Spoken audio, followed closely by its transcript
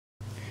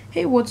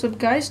Hey, what's up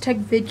guys,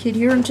 TechVidKid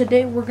here, and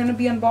today we're going to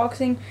be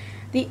unboxing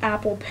the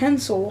Apple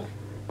Pencil.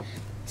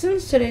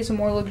 Since today's a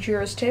more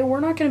luxurious day, we're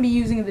not going to be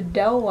using the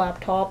Dell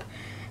laptop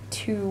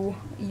to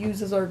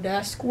use as our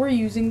desk. We're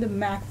using the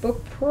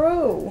MacBook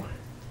Pro.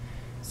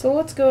 So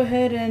let's go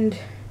ahead and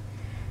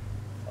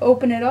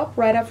open it up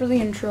right after the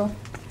intro.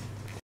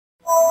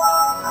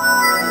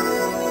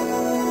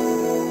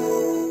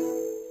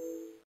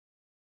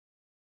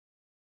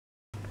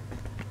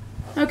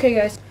 Okay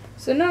guys,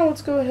 so now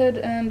let's go ahead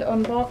and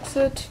unbox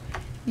it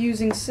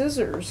using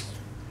scissors.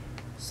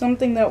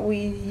 Something that we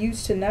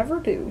used to never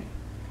do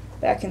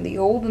back in the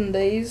olden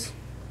days.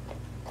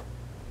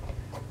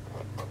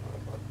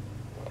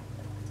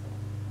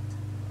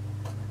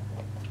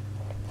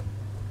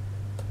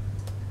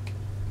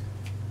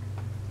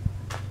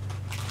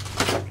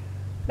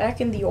 Back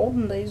in the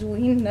olden days,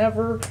 we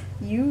never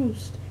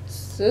used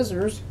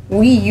scissors.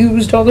 We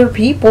used other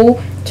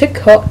people to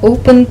cut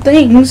open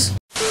things.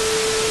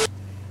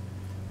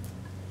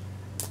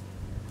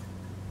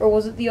 Or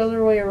was it the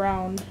other way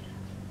around?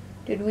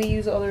 Did we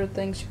use other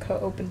things to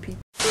cut open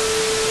people?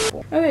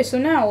 Okay, so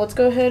now let's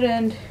go ahead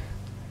and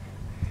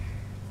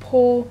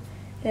pull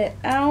it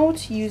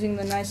out using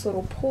the nice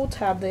little pull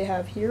tab they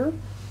have here.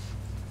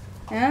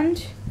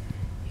 And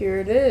here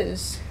it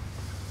is.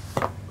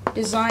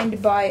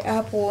 Designed by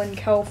Apple in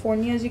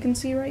California, as you can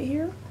see right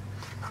here.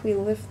 We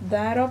lift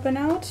that up and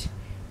out.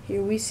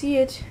 Here we see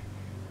it.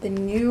 The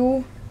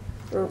new,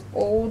 or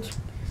old,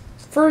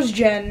 first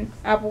gen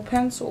Apple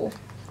Pencil.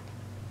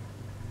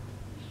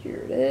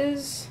 Here it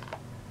is.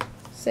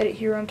 Set it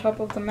here on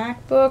top of the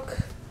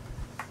MacBook.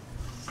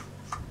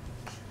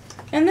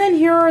 And then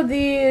here are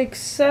the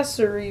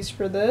accessories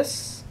for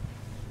this.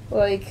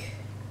 Like,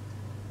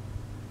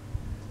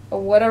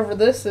 whatever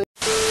this is.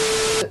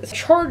 A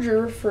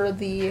charger for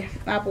the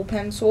Apple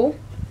Pencil.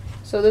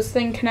 So this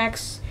thing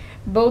connects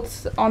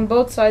on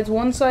both sides.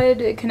 One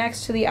side it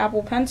connects to the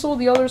Apple Pencil,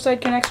 the other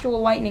side connects to a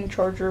lightning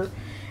charger.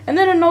 And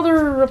then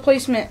another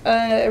replacement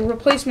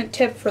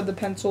tip for the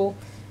pencil.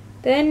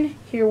 Then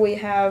here we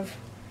have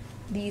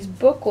these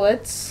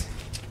booklets.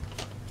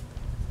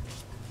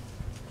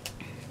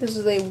 This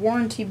is a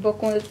warranty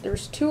booklet.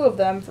 There's two of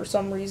them for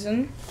some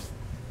reason.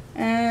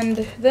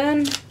 And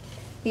then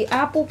the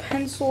Apple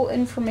Pencil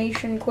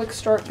Information Quick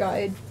Start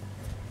Guide.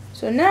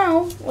 So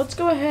now let's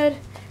go ahead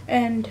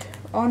and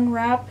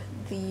unwrap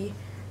the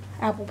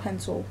Apple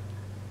Pencil.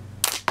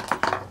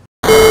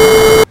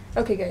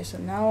 Okay guys, so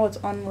now let's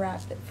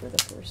unwrap it for the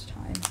first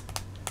time.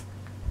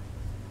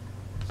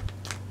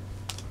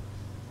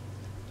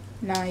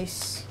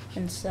 Nice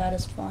and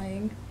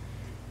satisfying.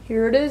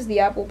 Here it is, the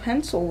Apple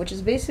Pencil, which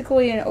is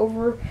basically an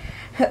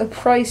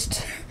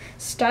overpriced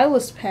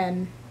stylus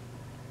pen.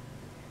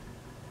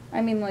 I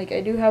mean, like,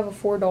 I do have a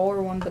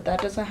 $4 one, but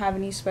that doesn't have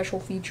any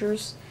special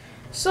features.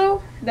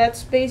 So,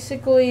 that's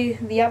basically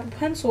the Apple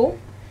Pencil.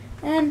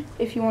 And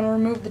if you want to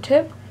remove the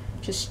tip,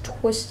 just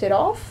twist it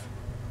off,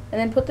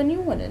 and then put the new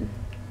one in.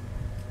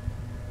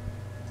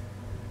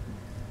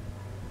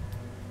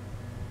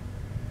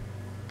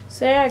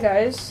 So yeah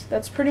guys,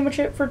 that's pretty much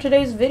it for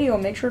today's video.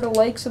 Make sure to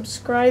like,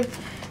 subscribe,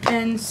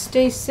 and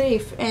stay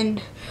safe.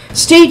 And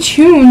stay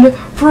tuned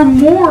for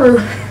more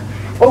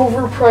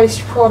overpriced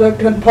product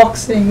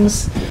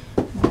unboxings.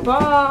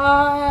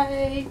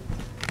 Bye!